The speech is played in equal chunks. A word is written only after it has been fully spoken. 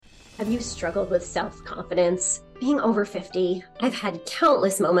Have you struggled with self-confidence? Being over 50, I've had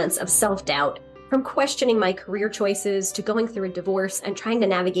countless moments of self-doubt, from questioning my career choices to going through a divorce and trying to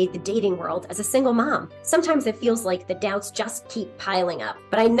navigate the dating world as a single mom. Sometimes it feels like the doubts just keep piling up,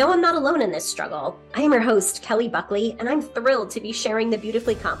 but I know I'm not alone in this struggle. I am your host, Kelly Buckley, and I'm thrilled to be sharing the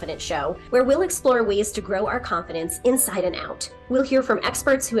Beautifully Confident Show, where we'll explore ways to grow our confidence inside and out. We'll hear from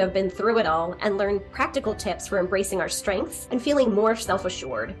experts who have been through it all and learn practical tips for embracing our strengths and feeling more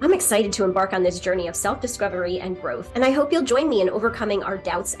self-assured. I'm excited to embark on this journey of self-discovery and growth, and I hope you'll join me in overcoming our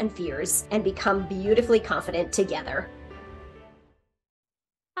doubts and fears and become beautifully confident together.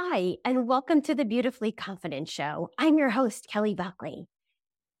 Hi, and welcome to the Beautifully Confident Show. I'm your host, Kelly Buckley.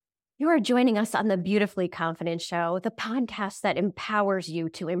 You are joining us on the Beautifully Confident Show, the podcast that empowers you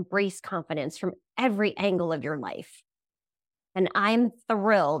to embrace confidence from every angle of your life. And I'm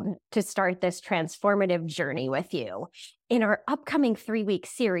thrilled to start this transformative journey with you. In our upcoming 3-week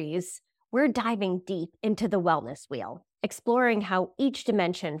series, we're diving deep into the wellness wheel, exploring how each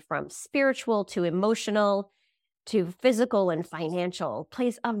dimension from spiritual to emotional to physical and financial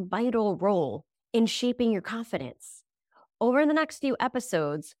plays a vital role in shaping your confidence. Over the next few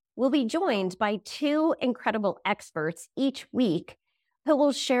episodes, we'll be joined by 2 incredible experts each week who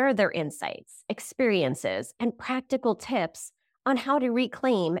will share their insights, experiences, and practical tips on how to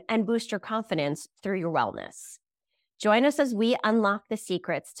reclaim and boost your confidence through your wellness. Join us as we unlock the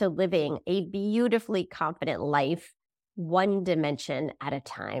secrets to living a beautifully confident life, one dimension at a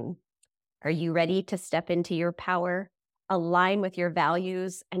time. Are you ready to step into your power, align with your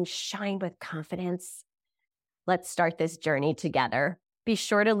values, and shine with confidence? Let's start this journey together. Be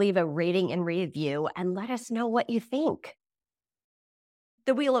sure to leave a rating and review and let us know what you think.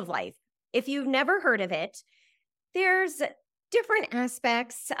 The Wheel of Life. If you've never heard of it, there's different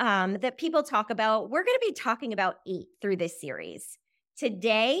aspects that people talk about. We're going to be talking about 8 through this series.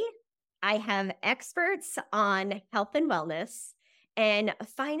 Today, I have experts on health and wellness and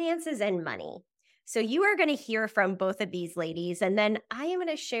finances and money. So you are going to hear from both of these ladies, and then I am going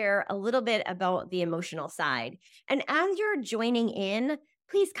to share a little bit about the emotional side. And as you're joining in,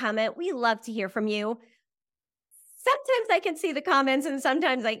 please comment. We love to hear from you. Sometimes I can see the comments and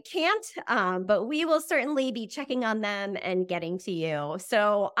sometimes I can't, but we will certainly be checking on them and getting to you.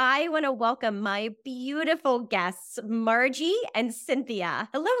 So I want to welcome my beautiful guests, Margie and Cynthia.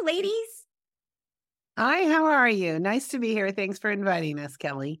 Hello, ladies. Hi, how are you? Nice to be here. Thanks for inviting us,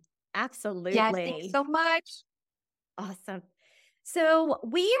 Kelly. Absolutely. Yes, thanks so much. Awesome. So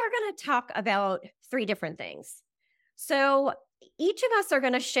we are going to talk about 3 different things. So each of us are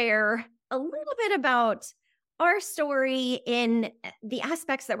going to share a little bit about our story in the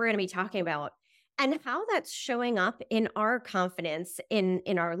aspects that we're going to be talking about and how that's showing up in our confidence in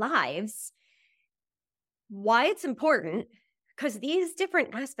our lives, why it's important, because these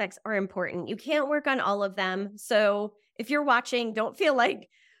different aspects are important. You can't work on all of them. So if you're watching, don't feel like,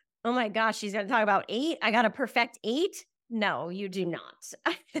 oh my gosh, she's going to talk about 8. I got to perfect 8. No, you do not.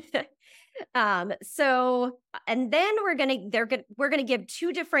 And then we're going to give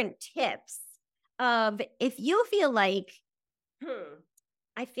 2 different tips of if you feel like,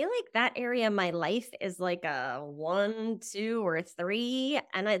 I feel like that area of my life is like a 1, 2, or 3,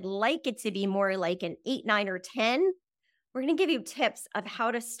 and I'd like it to be more like an 8, 9, or 10. We're going to give you tips of how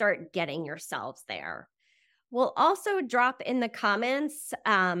to start getting yourselves there. We'll also drop in the comments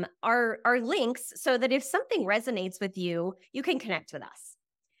our links so that if something resonates with you, you can connect with us.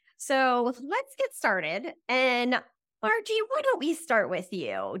 So let's get started. And Margie, why don't we start with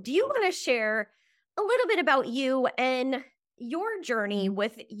you? Do you want to share a little bit about you and your journey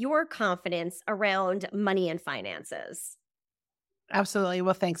with your confidence around money and finances? Absolutely.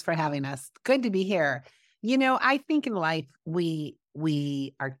 Well, thanks for having us. Good to be here. You know, I think in life, we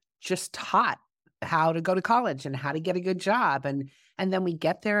are just taught how to go to college and how to get a good job. And then we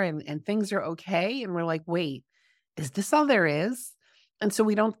get there and things are okay. And we're like, wait, is this all there is? And so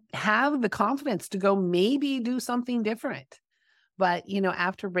we don't have the confidence to go maybe do something different. But, you know,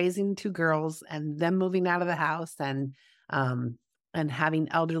 after raising 2 girls and them moving out of the house and having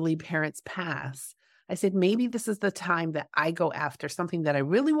elderly parents pass, I said, maybe this is the time that I go after something that I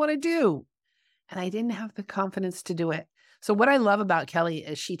really want to do. And I didn't have the confidence to do it. So what I love about Kelly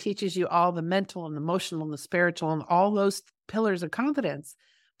is she teaches you all the mental and emotional and the spiritual and all those pillars of confidence,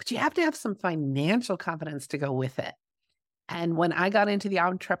 but you have to have some financial confidence to go with it. And when I got into the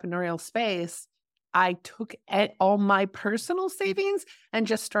entrepreneurial space, I took all my personal savings and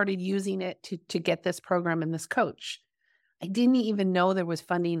just started using it to get this program and this coach. I didn't even know there was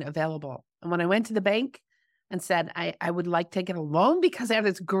funding available. And when I went to the bank and said, I would like to get a loan because I have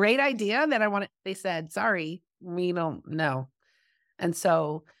this great idea that I want it, they said, sorry, we don't know. And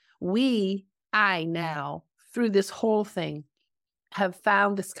so I now, through this whole thing, have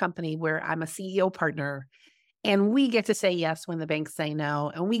found this company where I'm a CEO partner, and we get to say yes when the banks say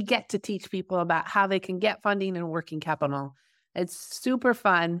no. And we get to teach people about how they can get funding and working capital. It's super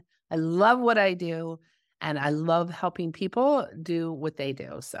fun. I love what I do. And I love helping people do what they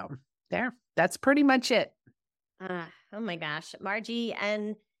do. So that's pretty much it. Oh my gosh, Margie.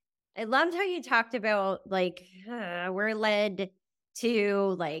 And I loved how you talked about like we're led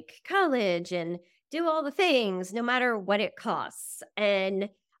to like college and do all the things no matter what it costs. And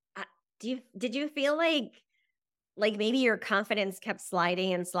uh, did you feel like maybe your confidence kept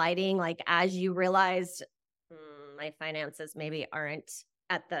sliding and sliding like as you realized my finances maybe aren't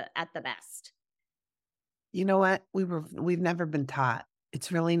at the best? You know what? We've never been taught.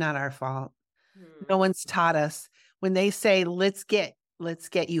 It's really not our fault. No Hmm. one's taught us. When they say, let's get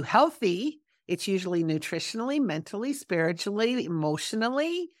you healthy, it's usually nutritionally, mentally, spiritually,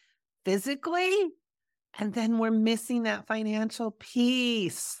 emotionally, physically. And then we're missing that financial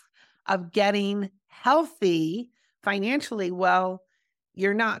piece of getting healthy financially. Well,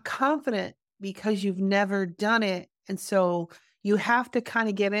 you're not confident because you've never done it. And so you have to kind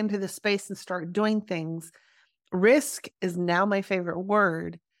of get into the space and start doing things. Risk is now my favorite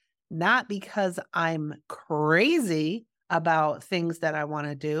word, not because I'm crazy about things that I want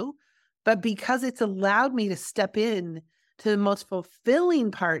to do, but because it's allowed me to step in to the most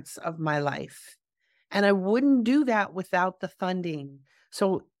fulfilling parts of my life. And I wouldn't do that without the funding.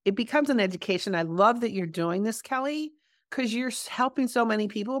 So it becomes an education. I love that you're doing this, Kelly, because you're helping so many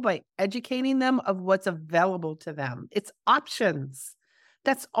people by educating them of what's available to them. It's options.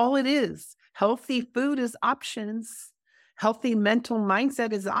 That's all it is. Healthy food is options. Healthy mental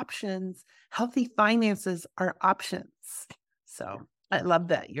mindset is options. Healthy finances are options. So I love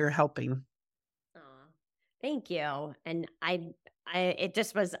that you're helping. Aw, thank you. And it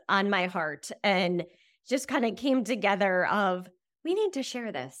just was on my heart and just kind of came together of we need to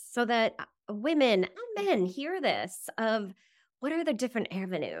share this so that women and men hear this of what are the different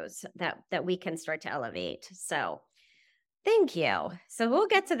avenues that we can start to elevate. So thank you. So we'll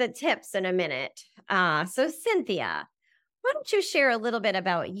get to the tips in a minute. So Cynthia, why don't you share a little bit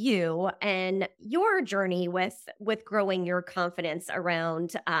about you and your journey with growing your confidence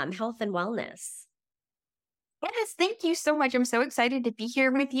around health and wellness? Yes, thank you so much. I'm so excited to be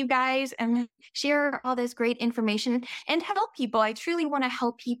here with you guys and share all this great information and help people. I truly want to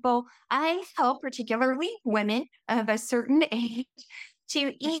help people. I help particularly women of a certain age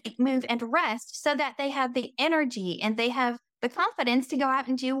to eat, move, and rest so that they have the energy and they have the confidence to go out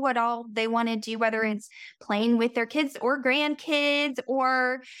and do what all they want to do, whether it's playing with their kids or grandkids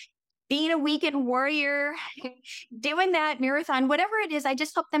or being a weekend warrior, doing that marathon, whatever it is, I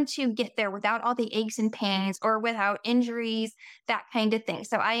just help them to get there without all the aches and pains or without injuries, that kind of thing.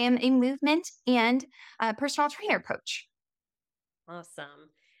 So I am a movement and personal trainer coach.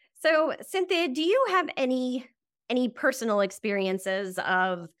 Awesome. So, Cynthia, do you have any personal experiences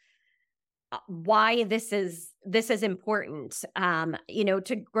of why this is important?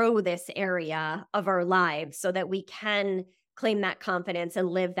 To grow this area of our lives so that we can claim that confidence and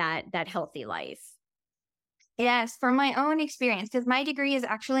live that healthy life. Yes, from my own experience, because my degree is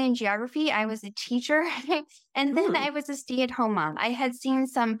actually in geography. I was a teacher and then Hmm. I was a stay-at-home mom. I had seen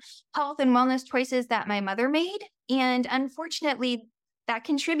some health and wellness choices that my mother made. And unfortunately, that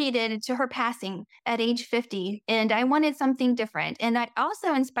contributed to her passing at age 50. And I wanted something different. And that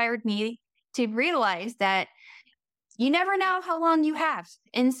also inspired me to realize that you never know how long you have.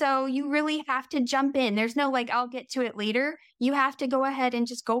 And so you really have to jump in. There's no like, I'll get to it later. You have to go ahead and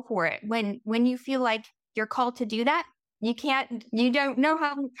just go for it. When you feel like you're called to do that, you don't know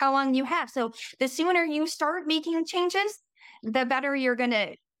how long you have. So the sooner you start making changes, the better you're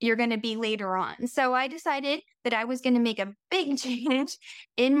gonna be later on. So I decided that I was gonna make a big change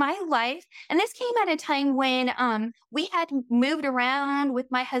in my life. And this came at a time when we had moved around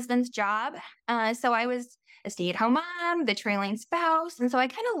with my husband's job. So I was a stay-at-home mom, the trailing spouse. And so I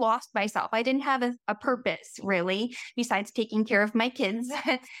kind of lost myself. I didn't have a purpose really, besides taking care of my kids.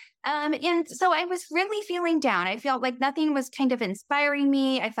 And so I was really feeling down. I felt like nothing was kind of inspiring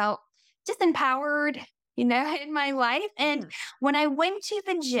me. I felt disempowered, in my life. And Yeah. when I went to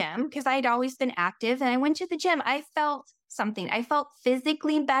the gym, because I'd always been active, and I went to the gym, I felt something. I felt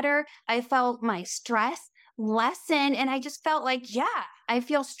physically better. I felt my stress lessen. And I just felt like, yeah, I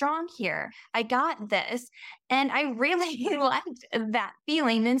feel strong here. I got this. And I really liked that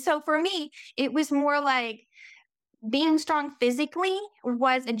feeling. And so for me, it was more like, being strong physically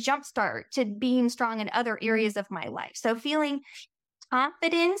was a jump start to being strong in other areas of my life. So feeling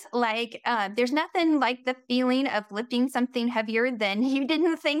confidence, like there's nothing like the feeling of lifting something heavier than you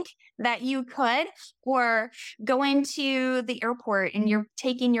didn't think that you could, or going to the airport and you're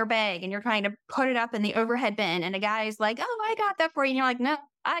taking your bag and you're trying to put it up in the overhead bin and a guy's like, oh, I got that for you. And you're like, no,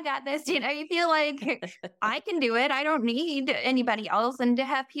 I got this. You feel like I can do it. I don't need anybody else. And to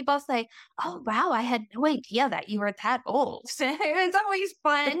have people say, oh, wow, I had no idea that you were that old. So it's always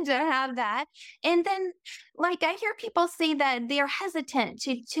fun to have that. And then, like, I hear people say that they're hesitant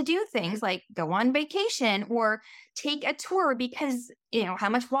to do things like go on vacation or take a tour because, how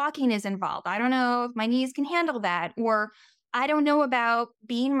much walking is involved. I don't know if my knees can handle that. Or I don't know about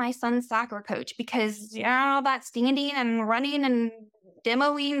being my son's soccer coach because, all that standing and running and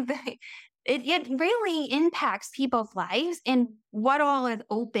demoing, it really impacts people's lives and what all is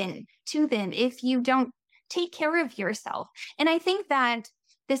open to them if you don't take care of yourself. And I think that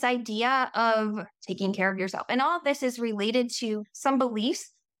this idea of taking care of yourself and all of this is related to some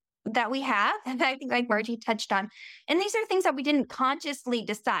beliefs that we have. And I think like Margie touched on, and these are things that we didn't consciously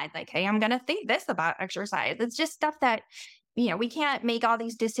decide, like, hey, I'm going to think this about exercise. It's just stuff that, we can't make all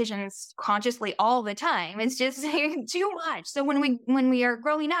these decisions consciously all the time. It's just too much. So when we are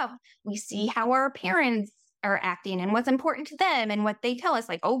growing up, we see how our parents are acting and what's important to them and what they tell us,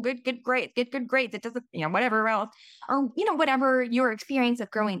 like, oh, good, great, good, great. That doesn't, whatever else, or, whatever your experience of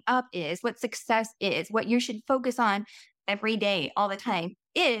growing up is, what success is, what you should focus on every day, all the time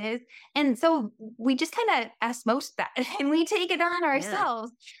is. And so we just kind of osmose that and we take it on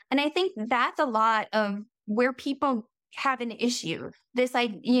ourselves. Yeah. And I think that's a lot of where people have an issue. This,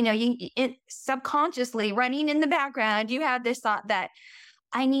 it subconsciously running in the background, you have this thought that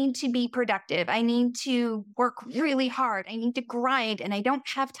I need to be productive. I need to work really hard. I need to grind and I don't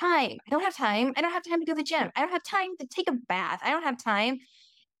have time. I don't have time. I don't have time to go to the gym. I don't have time to take a bath. I don't have time.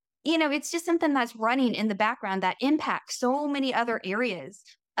 It's just something that's running in the background that impacts so many other areas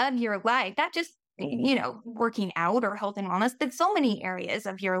of your life, not just, working out or health and wellness, but so many areas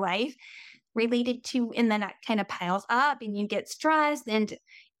of your life related to, and then that kind of piles up and you get stressed and,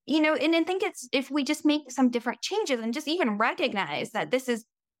 and I think it's, if we just make some different changes and just even recognize that this is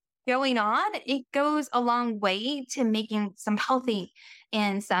going on, it goes a long way to making some healthy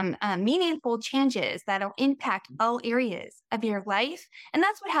and some meaningful changes that'll impact all areas of your life. And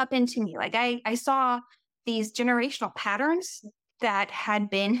that's what happened to me. Like I saw these generational patterns that had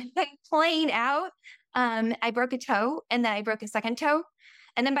been playing out. I broke a toe and then I broke a second toe.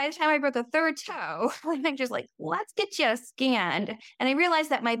 And then by the time I broke a third toe, I'm just like, let's get you scanned. And I realized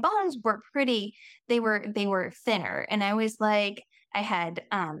that my bones were they were thinner. And I was like, I had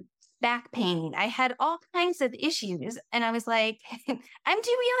back pain. I had all kinds of issues. And I was like, I'm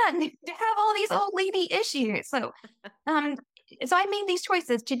too young to have all these old lady issues. So I made these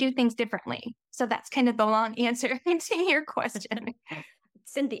choices to do things differently. So that's kind of the long answer to your question.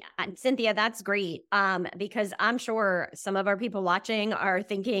 Cynthia, that's great. Because I'm sure some of our people watching are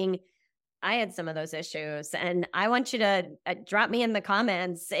thinking, I had some of those issues, and I want you to drop me in the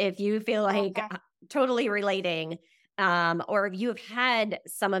comments if you feel like totally relating, or if you've had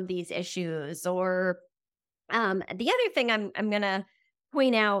some of these issues, or the other thing I'm going to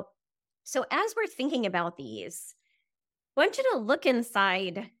point out. So as we're thinking about these, I want you to look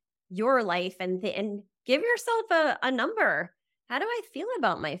inside your life and give yourself a number. How do I feel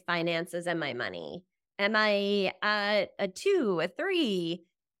about my finances and my money? Am I a 2, a 3?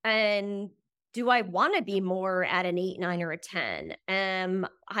 And do I want to be more at an 8, 9, or a 10? Am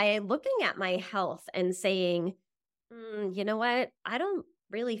I looking at my health and saying, you know what? I don't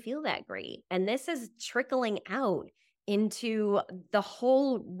really feel that great. And this is trickling out into the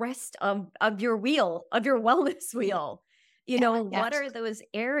whole rest of your wheel, of your wellness wheel. What are those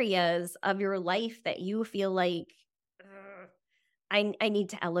areas of your life that you feel like, I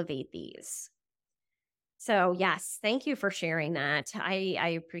need to elevate these? So yes, thank you for sharing that.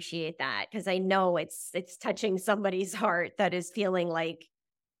 I appreciate that, because I know it's touching somebody's heart that is feeling like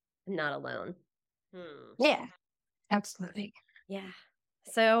I'm not alone. Yeah, absolutely. Yeah.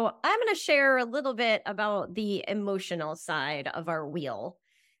 So I'm going to share a little bit about the emotional side of our wheel.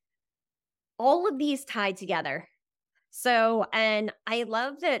 All of these tie together. So, and I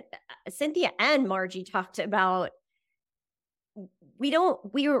love that Cynthia and Margie talked about,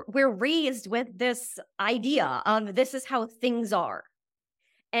 we're raised with this idea of this is how things are.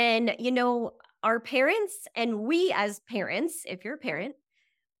 And, our parents and we as parents, if you're a parent,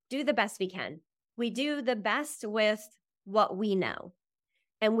 do the best we can. We do the best with what we know,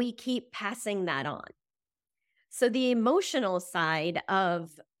 and we keep passing that on. So the emotional side of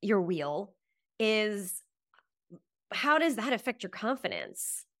your wheel is, how does that affect your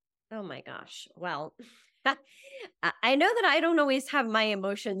confidence? Oh my gosh. Well, I know that I don't always have my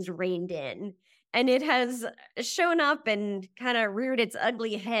emotions reined in, and it has shown up and kind of reared its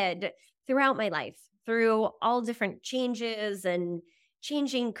ugly head throughout my life, through all different changes and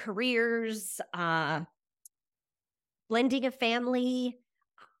changing careers, blending a family.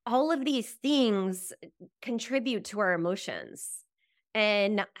 All of these things contribute to our emotions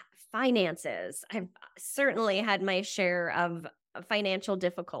and finances. I've certainly had my share of financial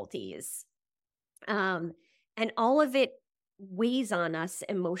difficulties. And all of it weighs on us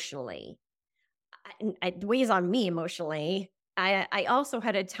emotionally. It weighs on me emotionally. I also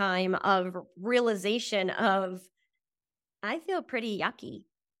had a time of realization of, I feel pretty yucky.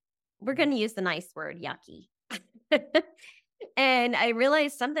 We're going to use the nice word, yucky. And I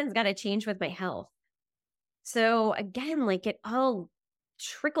realized something's got to change with my health. So again, like it all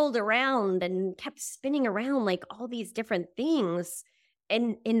trickled around and kept spinning around, like all these different things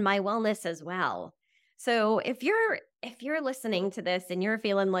in my wellness as well. So if you're listening to this and you're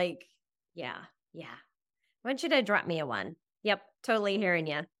feeling like, yeah, I want you to drop me a 1. Yep, totally hearing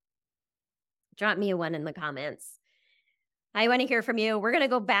you. Drop me a 1 in the comments. I want to hear from you. We're going to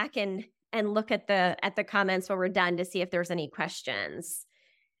go back and look at the comments when we're done to see if there's any questions.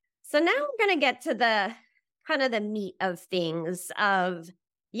 So now we're going to get to the kind of the meat of things of,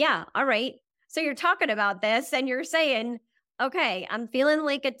 yeah, all right. So you're talking about this and you're saying, okay, I'm feeling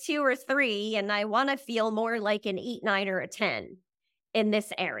like a 2 or 3, and I want to feel more like an 8, 9, or a 10 in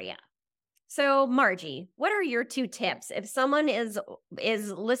this area. So Margie, what are your 2 tips? If someone is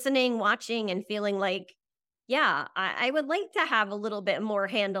listening, watching, and feeling like, yeah, I would like to have a little bit more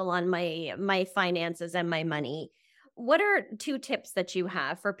handle on my finances and my money, what are 2 tips that you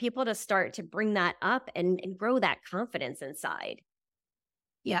have for people to start to bring that up and grow that confidence inside?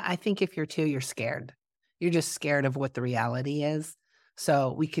 Yeah, I think if you're 2, you're scared. You're just scared of what the reality is.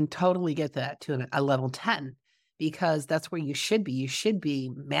 So we can totally get that to a level 10, because that's where you should be. You should be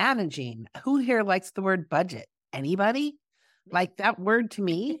managing. Who here likes the word budget? Anybody? Like that word to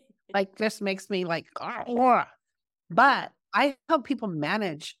me, like just makes me like, oh. But I help people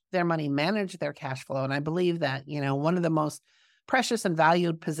manage their money, manage their cash flow. And I believe that, one of the most precious and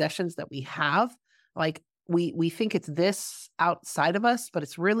valued possessions that we have, like we think it's this outside of us, but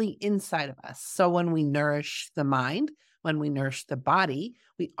it's really inside of us. So when we nourish the mind, when we nourish the body,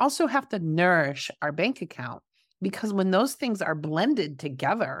 we also have to nourish our bank account, because when those things are blended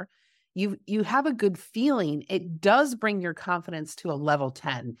together, you have a good feeling. It does bring your confidence to a level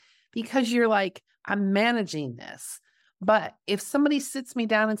 10, because you're like, I'm managing this. But if somebody sits me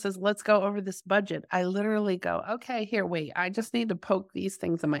down and says, let's go over this budget, I literally go, okay, here, wait, I just need to poke these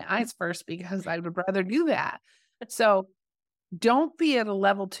things in my eyes first, because I would rather do that. So don't be at a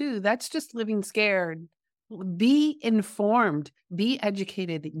level 2. That's just living scared. Be informed, be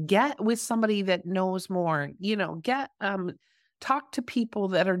educated, get with somebody that knows more, talk to people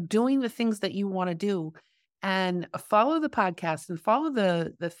that are doing the things that you want to do, and follow the podcast and follow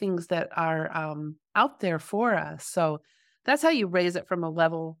the things that are out there for us. So that's how you raise it from a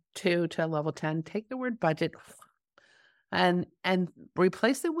level 2 to a level 10. Take the word budget and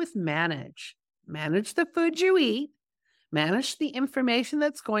replace it with manage. Manage the food you eat, manage the information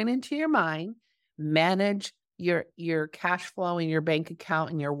that's going into your mind, manage your cash flow and your bank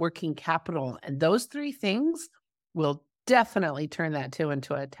account and your working capital. And those 3 things will definitely turn that 2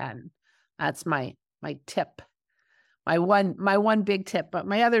 into a 10. That's my tip, my one big tip. But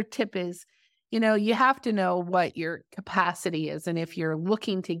my other tip is, you have to know what your capacity is. And if you're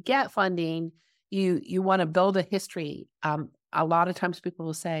looking to get funding, you want to build a history. A lot of times people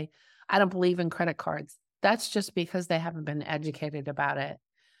will say, I don't believe in credit cards. That's just because they haven't been educated about it.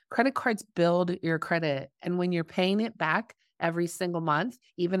 Credit cards build your credit. And when you're paying it back every single month,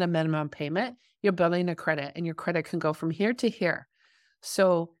 even a minimum payment, you're building a credit, and your credit can go from here to here.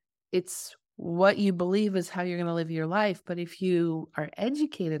 So it's what you believe is how you're going to live your life. But if you are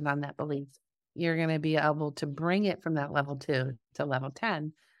educated on that belief, you're going to be able to bring it from that level 2 to level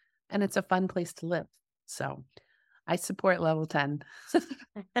 10. And it's a fun place to live. So I support level 10.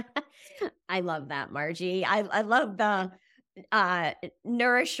 I love that, Margie. I love the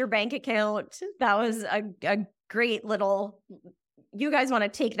nourish your bank account. That was a great little, you guys want to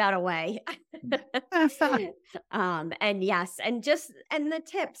take that away. And yes, and the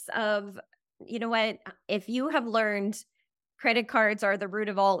tips of, you know what, if you have learned credit cards are the root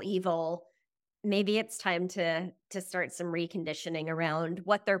of all evil, maybe it's time to start some reconditioning around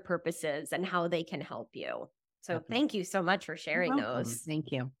what their purpose is and how they can help you. So thank you so much for sharing those.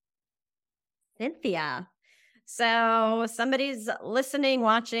 Thank you. Cynthia. So somebody's listening,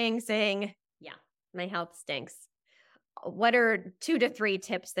 watching, saying, yeah, my health stinks. what are 2 to 3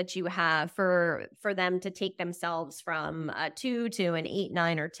 tips that you have for them to take themselves from a 2 to an 8,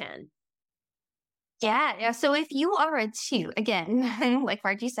 9, or 10? Yeah. So if you are a 2, again, like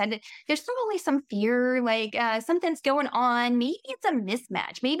Margie said, there's probably some fear, like something's going on. Maybe it's a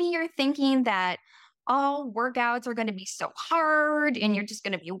mismatch. Maybe you're thinking that all workouts are going to be so hard and you're just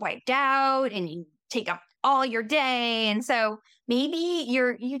going to be wiped out and you take up all your day. And so maybe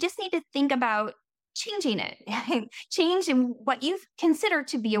you just need to think about changing it, changing what you consider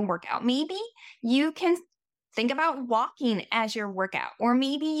to be a workout. Maybe you can think about walking as your workout, or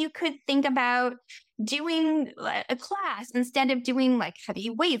maybe you could think about doing a class instead of doing like heavy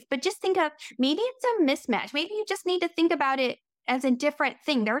weights, but just think of maybe it's a mismatch. Maybe you just need to think about it as a different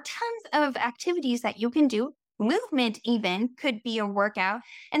thing. There are tons of activities that you can do. Movement even could be a workout.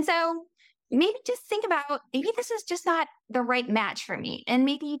 And so maybe just think about maybe this is just not the right match for me. And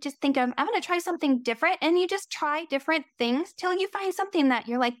maybe you just think of, I'm going to try something different. And you just try different things till you find something that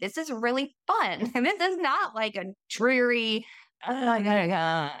you're like, this is really fun. And this is not like a dreary, kind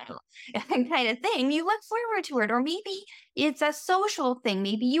of thing. You look forward to it. Or maybe it's a social thing.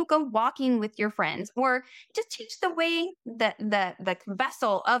 Maybe you go walking with your friends, or just change the way that the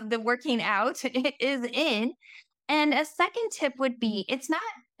vessel of the working out is in. And a second tip would be, it's not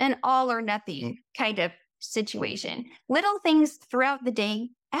an all or nothing kind of situation. Little things throughout the day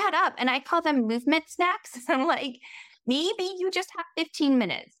add up. And I call them movement snacks. So like, maybe you just have 15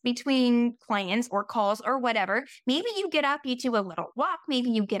 minutes between clients or calls or whatever. Maybe you get up, you do a little walk, maybe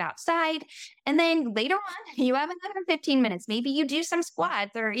you get outside, and then later on you have another 15 minutes. Maybe you do some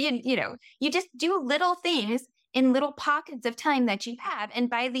squats, or you just do little things in little pockets of time that you have. And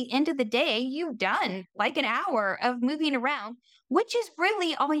by the end of the day, you've done like an hour of moving around, which is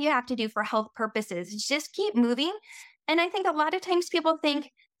really all you have to do for health purposes. Just keep moving. And I think a lot of times people think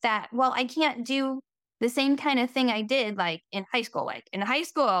that, well, I can't do the same kind of thing I did like in high school. Like in high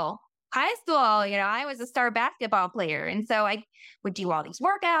school, I was a star basketball player. And so I would do all these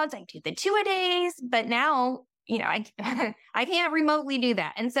workouts. I do the 2-a-days, but now, I can't remotely do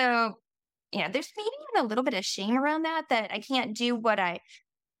that. And so, there's maybe even a little bit of shame around that I can't do what I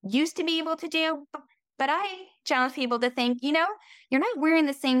used to be able to do. But I challenge people to think, you're not wearing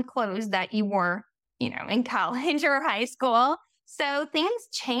the same clothes that you wore, in college or high school. So things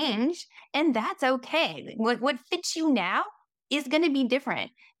change, and that's okay. What fits you now is going to be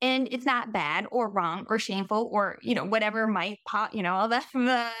different, and it's not bad or wrong or shameful or, whatever might pop, all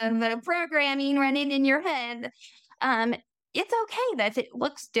the programming running in your head. It's okay that it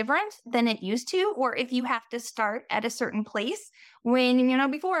looks different than it used to, or if you have to start at a certain place when,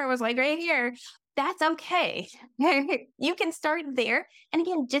 before it was like right here, that's okay. You can start there. And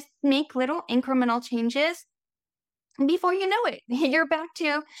again, just make little incremental changes. Before you know it, you're back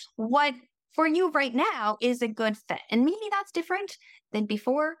to what for you right now is a good fit. And maybe that's different than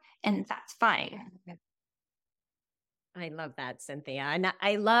before, and that's fine. I love that, Cynthia. And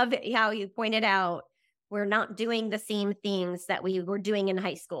I love how you pointed out we're not doing the same things that we were doing in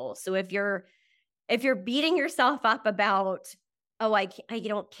high school. So if you're beating yourself up about, oh, I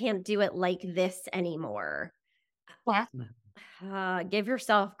can't do it like this anymore, give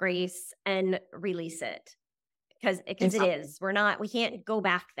yourself grace and release it. Because it is. We can't go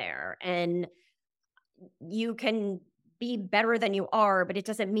back there. And you can be better than you are, but it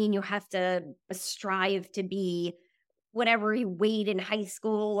doesn't mean you have to strive to be whatever you weighed in high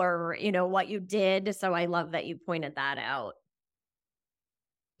school or, what you did. So I love that you pointed that out.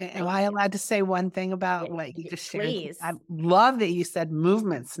 Am I allowed to say one thing about what you just shared? Please. I love that you said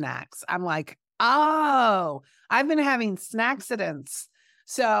movement snacks. I'm like, oh, I've been having snacksidents.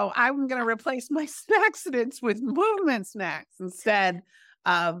 So I'm going to replace my snacksidents with movement snacks instead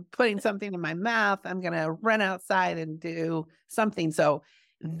of putting something in my mouth. I'm going to run outside and do something. So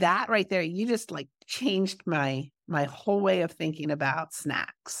that right there, you just like changed my whole way of thinking about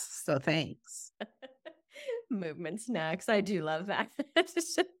snacks. So thanks. Movement snacks. I do love that.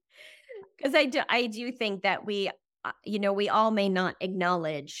 Because I do think that we all may not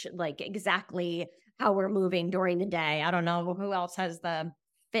acknowledge like exactly how we're moving during the day. I don't know who else has the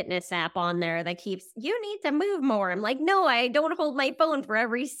fitness app on there that keeps, you need to move more. I'm like, no, I don't hold my phone for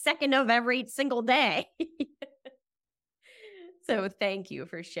every second of every single day. So thank you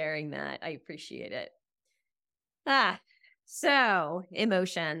for sharing that. I appreciate it. So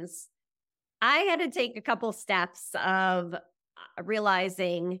emotions. I had to take a couple steps of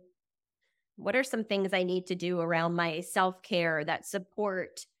realizing what are some things I need to do around my self-care that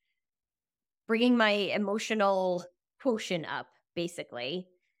support bringing my emotional quotient up, basically,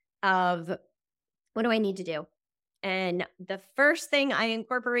 of what do I need to do? And the first thing I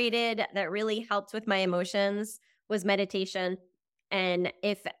incorporated that really helped with my emotions was meditation. And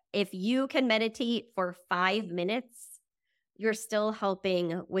if you can meditate for 5 minutes, you're still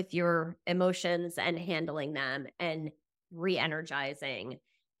helping with your emotions and handling them and re-energizing.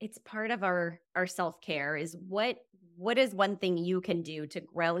 It's part of our self-care is what is one thing you can do to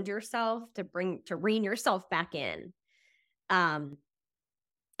ground yourself, to rein yourself back in.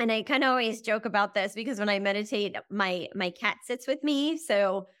 And I kind of always joke about this because when I meditate, my cat sits with me.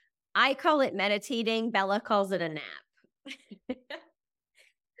 So I call it meditating. Bella calls it a nap.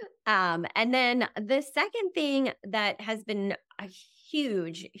 And then the second thing that has been a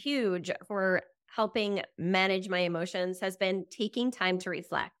huge for helping manage my emotions has been taking time to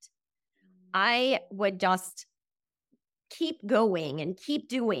reflect. I would just keep going and keep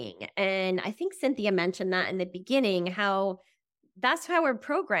doing. And I think Cynthia mentioned that in the beginning, how that's how we're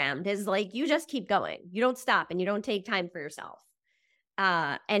programmed is like, you just keep going. You don't stop and you don't take time for yourself.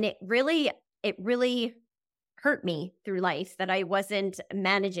 And it really hurt me through life that I wasn't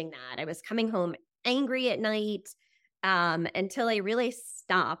managing that. I was coming home angry at night until I really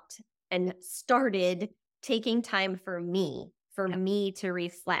stopped and started taking time for me to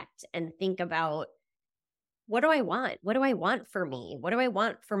reflect and think about, what do I want? What do I want for me? What do I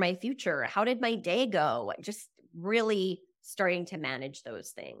want for my future? How did my day go? Just really starting to manage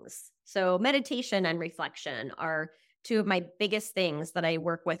those things. So meditation and reflection are two of my biggest things that I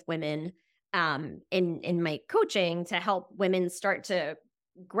work with women in my coaching to help women start to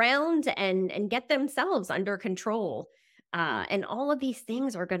ground and get themselves under control. And all of these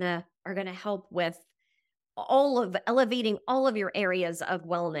things are gonna help with all of elevating all of your areas of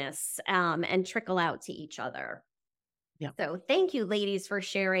wellness and trickle out to each other. Yeah. So thank you, ladies, for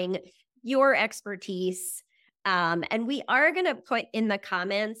sharing your expertise. And we are going to put in the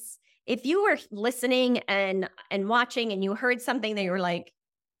comments, if you were listening and watching and you heard something that you were like,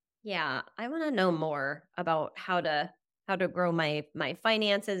 yeah, I want to know more about how to grow my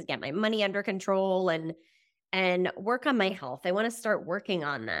finances, get my money under control and work on my health. I want to start working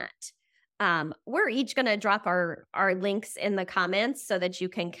on that. We're each going to drop our links in the comments so that you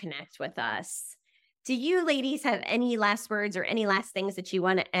can connect with us. Do you ladies have any last words or any last things that you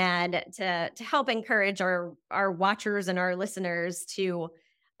want to add to help encourage our watchers and our listeners to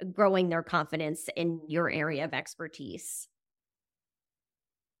growing their confidence in your area of expertise?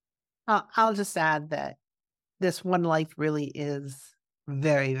 I'll just add that this one life really is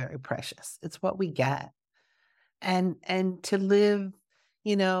very, very precious. It's what we get. And to live,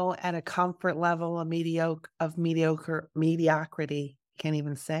 at a comfort level of mediocrity, can't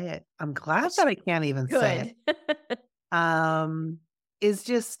even say it. I'm glad that I can't even say it. Is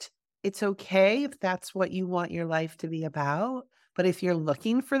just, it's okay if that's what you want your life to be about. But if you're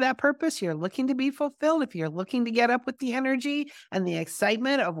looking for that purpose, you're looking to be fulfilled, if you're looking to get up with the energy and the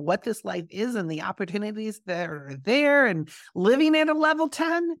excitement of what this life is and the opportunities that are there and living at a level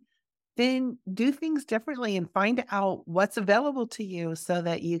 10, then do things differently and find out what's available to you so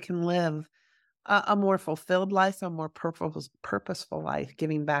that you can live a more fulfilled life, a more purposeful life,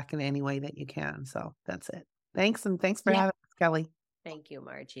 giving back in any way that you can. So that's it. Thanks. And thanks for having us, Kelly. Thank you,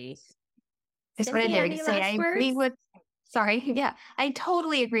 Margie. That's what I did to say. I agree with, I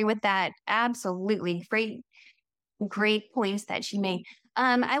totally agree with that. Absolutely. Great points that she made.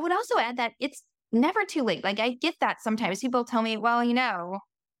 I would also add that it's never too late. Like, I get that sometimes people tell me, well,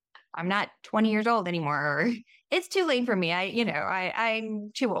 I'm not 20 years old anymore, or it's too late for me.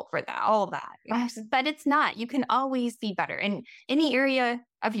 I'm too old for that, all that. But it's not. You can always be better in any area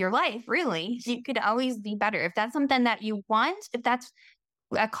of your life, really. You could always be better. If that's something that you want, if that's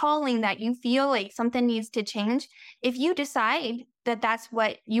a calling that you feel like something needs to change, if you decide that that's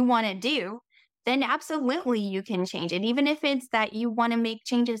what you want to do, then absolutely you can change it. Even if it's that you want to make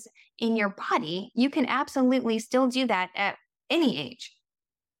changes in your body, you can absolutely still do that at any age.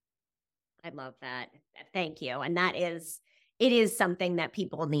 I love that. Thank you. And it is something that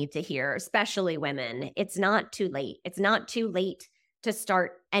people need to hear, especially women. It's not too late. It's not too late to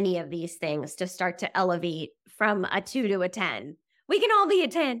start any of these things, to start to elevate from a 2 to a 10. We can all be a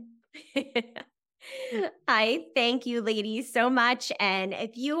 10. I thank you, ladies, so much. And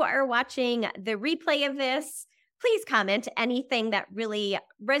if you are watching the replay of this, please comment anything that really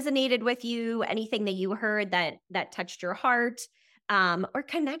resonated with you, anything that you heard that touched your heart. Or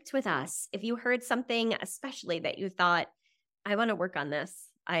connect with us. If you heard something, especially that you thought, I want to work on this.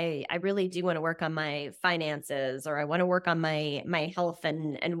 I really do want to work on my finances, or I want to work on my health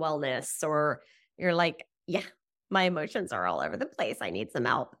and wellness, or you're like, yeah, my emotions are all over the place. I need some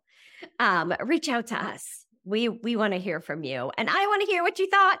help. Reach out to us. We want to hear from you. And I want to hear what you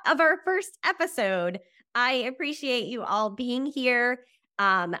thought of our first episode. I appreciate you all being here.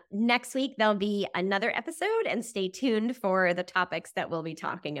 Next week, there'll be another episode, and stay tuned for the topics that we'll be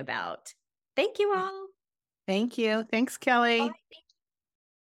talking about. Thank you all. Thank you. Thanks, Kelly. Bye.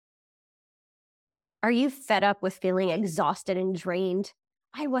 Are you fed up with feeling exhausted and drained?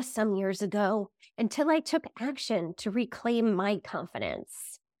 I was some years ago, until I took action to reclaim my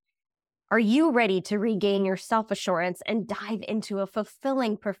confidence. Are you ready to regain your self-assurance and dive into a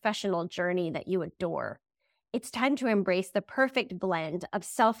fulfilling professional journey that you adore? It's time to embrace the perfect blend of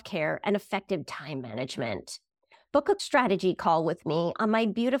self-care and effective time management. Book a strategy call with me on my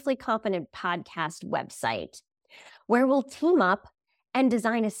Beautifully Confident podcast website, where we'll team up and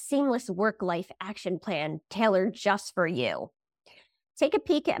design a seamless work-life action plan tailored just for you. Take a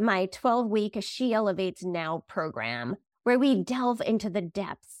peek at my 12-week She Elevates Now program, where we delve into the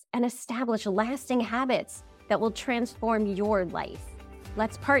depths and establish lasting habits that will transform your life.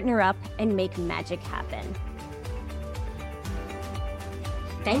 Let's partner up and make magic happen.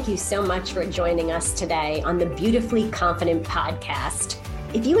 Thank you so much for joining us today on the Beautifully Confident podcast.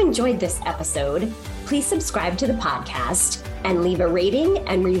 If you enjoyed this episode, please subscribe to the podcast and leave a rating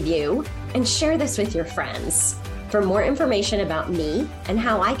and review, and share this with your friends. For more information about me and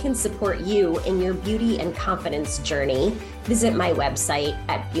how I can support you in your beauty and confidence journey, visit my website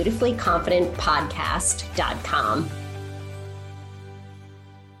at beautifullyconfidentpodcast.com.